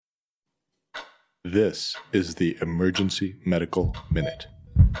This is the Emergency Medical Minute,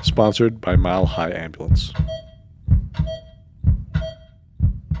 sponsored by Mile High Ambulance.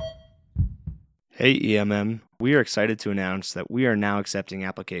 Hey EMM, we are excited to announce that we are now accepting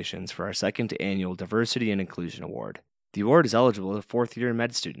applications for our second annual Diversity and Inclusion Award. The award is eligible to fourth-year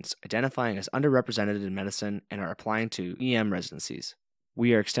med students identifying as underrepresented in medicine and are applying to EM residencies.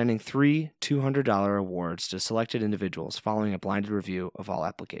 We are extending 3 $200 awards to selected individuals following a blinded review of all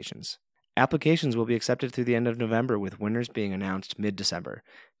applications. Applications will be accepted through the end of November, with winners being announced mid-December.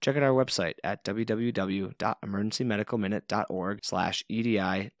 Check out our website at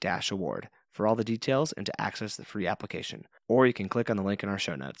www.emergencymedicalminute.org/EDI-award for all the details and to access the free application. Or you can click on the link in our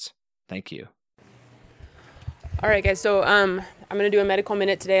show notes. Thank you. All right, guys, so I'm going to do a medical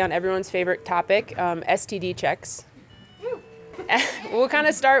minute today on everyone's favorite topic, STD checks. We'll kind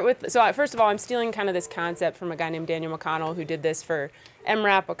of start with, so first of all, I'm stealing kind of this concept from a guy named Daniel McConnell who did this for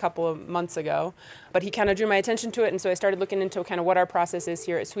MRAP a couple of months ago, but he kind of drew my attention to it, and so I started looking into kind of what our process is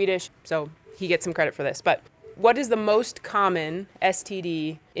here at Swedish, so he gets some credit for this. But what is the most common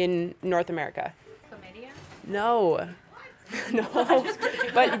STD in North America? Chlamydia? No. No,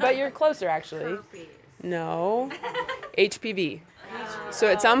 but you're closer, actually. Herpes. No. HPV. So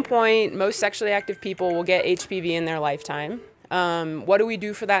at some point, most sexually active people will get HPV in their lifetime. What do we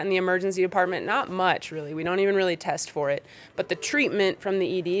do for that in the emergency department? Not much, really. We don't even really test for it. But the treatment from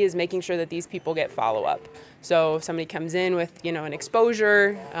the ED is making sure that these people get follow-up. So if somebody comes in with, an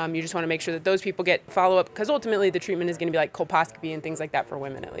exposure, you just want to make sure that those people get follow-up, because ultimately the treatment is going to be like colposcopy and things like that for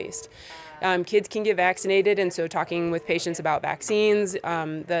women at least. Kids can get vaccinated, and so talking with patients about vaccines,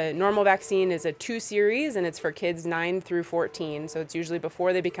 the normal vaccine is a 2 series, and it's for kids 9 through 14, so it's usually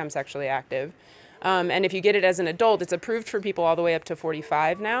before they become sexually active. And if you get it as an adult, it's approved for people all the way up to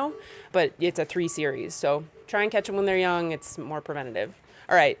 45 now, but it's a 3 series. So try and catch them when they're young. It's more preventative.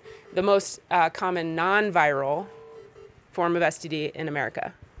 All right, the most common non-viral form of STD in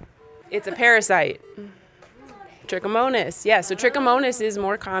America. It's a parasite. Trichomonas. Yeah, so Trichomonas is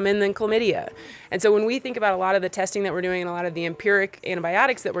more common than chlamydia. And so when we think about a lot of the testing that we're doing and a lot of the empiric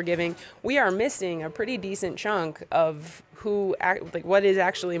antibiotics that we're giving, we are missing a pretty decent chunk of what is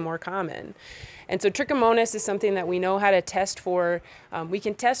actually more common. And so Trichomonas is something that we know how to test for. We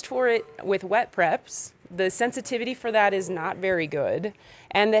can test for it with wet preps. The sensitivity for that is not very good,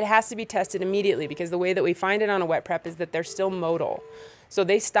 and that has to be tested immediately because the way that we find it on a wet prep is that they're still motile. So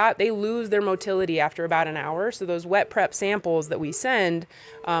they lose their motility after about an hour. So those wet prep samples that we send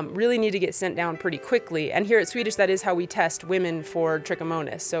really need to get sent down pretty quickly. And here at Swedish, that is how we test women for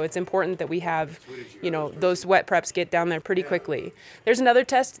Trichomonas. So it's important that we have, those wet preps get down there pretty quickly. There's another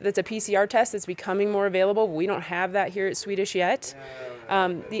test that's a PCR test that's becoming more available, but we don't have that here at Swedish yet.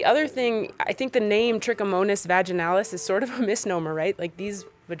 The other thing, I think the name Trichomonas vaginalis is sort of a misnomer, right? Like these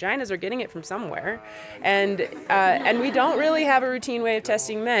vaginas are getting it from somewhere. And we don't really have a routine way of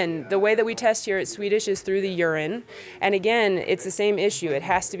testing men. The way that we test here at Swedish is through the urine. And again, it's the same issue. It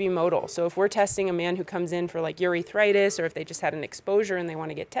has to be motile. So if we're testing a man who comes in for like urethritis, or if they just had an exposure and they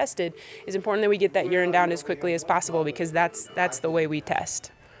want to get tested, it's important that we get that urine down as quickly as possible because that's the way we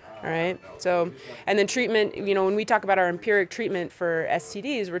test. All right. So, and then treatment, when we talk about our empiric treatment for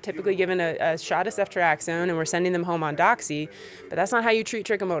STDs, we're typically given a shot of ceftriaxone and we're sending them home on Doxy, but that's not how you treat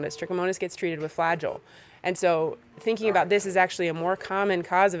Trichomonas. Trichomonas gets treated with Flagyl. And so thinking about this is actually a more common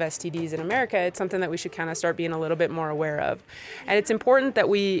cause of STDs in America. It's something that we should kind of start being a little bit more aware of. And it's important that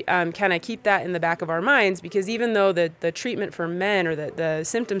we kind of keep that in the back of our minds because even though the treatment for men or the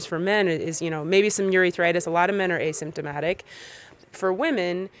symptoms for men is, maybe some urethritis, a lot of men are asymptomatic. For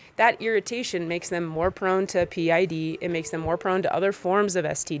women, that irritation makes them more prone to PID. It makes them more prone to other forms of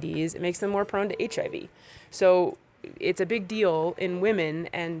STDs. It makes them more prone to HIV. So it's a big deal in women,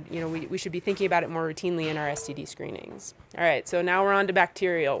 and we should be thinking about it more routinely in our STD screenings. All right, so now we're on to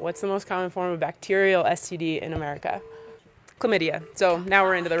bacterial. What's the most common form of bacterial STD in America? Chlamydia. So now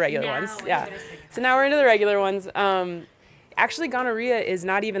we're into the regular ones. Yeah. So now we're into the regular ones. Actually, gonorrhea is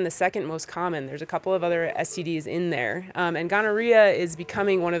not even the second most common. There's a couple of other STDs in there. And gonorrhea is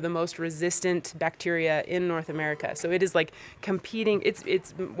becoming one of the most resistant bacteria in North America. So it is like competing.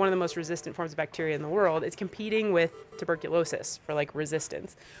 It's one of the most resistant forms of bacteria in the world. It's competing with tuberculosis for like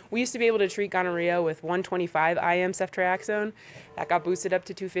resistance. We used to be able to treat gonorrhea with 125 IM ceftriaxone. That got boosted up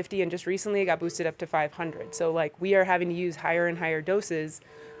to 250, and just recently it got boosted up to 500. So like we are having to use higher and higher doses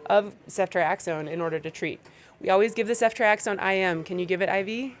of ceftriaxone in order to treat. We always give the ceftriaxone IM. Can you give it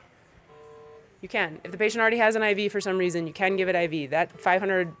IV? You can. If the patient already has an IV for some reason, you can give it IV. That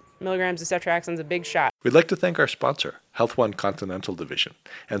 500 milligrams of ceftriaxone is a big shot. We'd like to thank our sponsor, Health One Continental Division,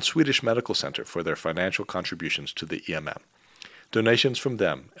 and Swedish Medical Center for their financial contributions to the EMM. Donations from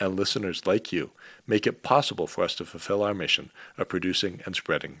them and listeners like you make it possible for us to fulfill our mission of producing and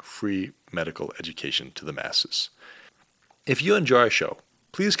spreading free medical education to the masses. If you enjoy our show,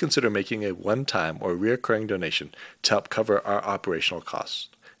 please consider making a one-time or recurring donation to help cover our operational costs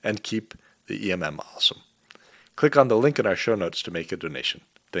and keep the EMM awesome. Click on the link in our show notes to make a donation.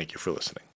 Thank you for listening.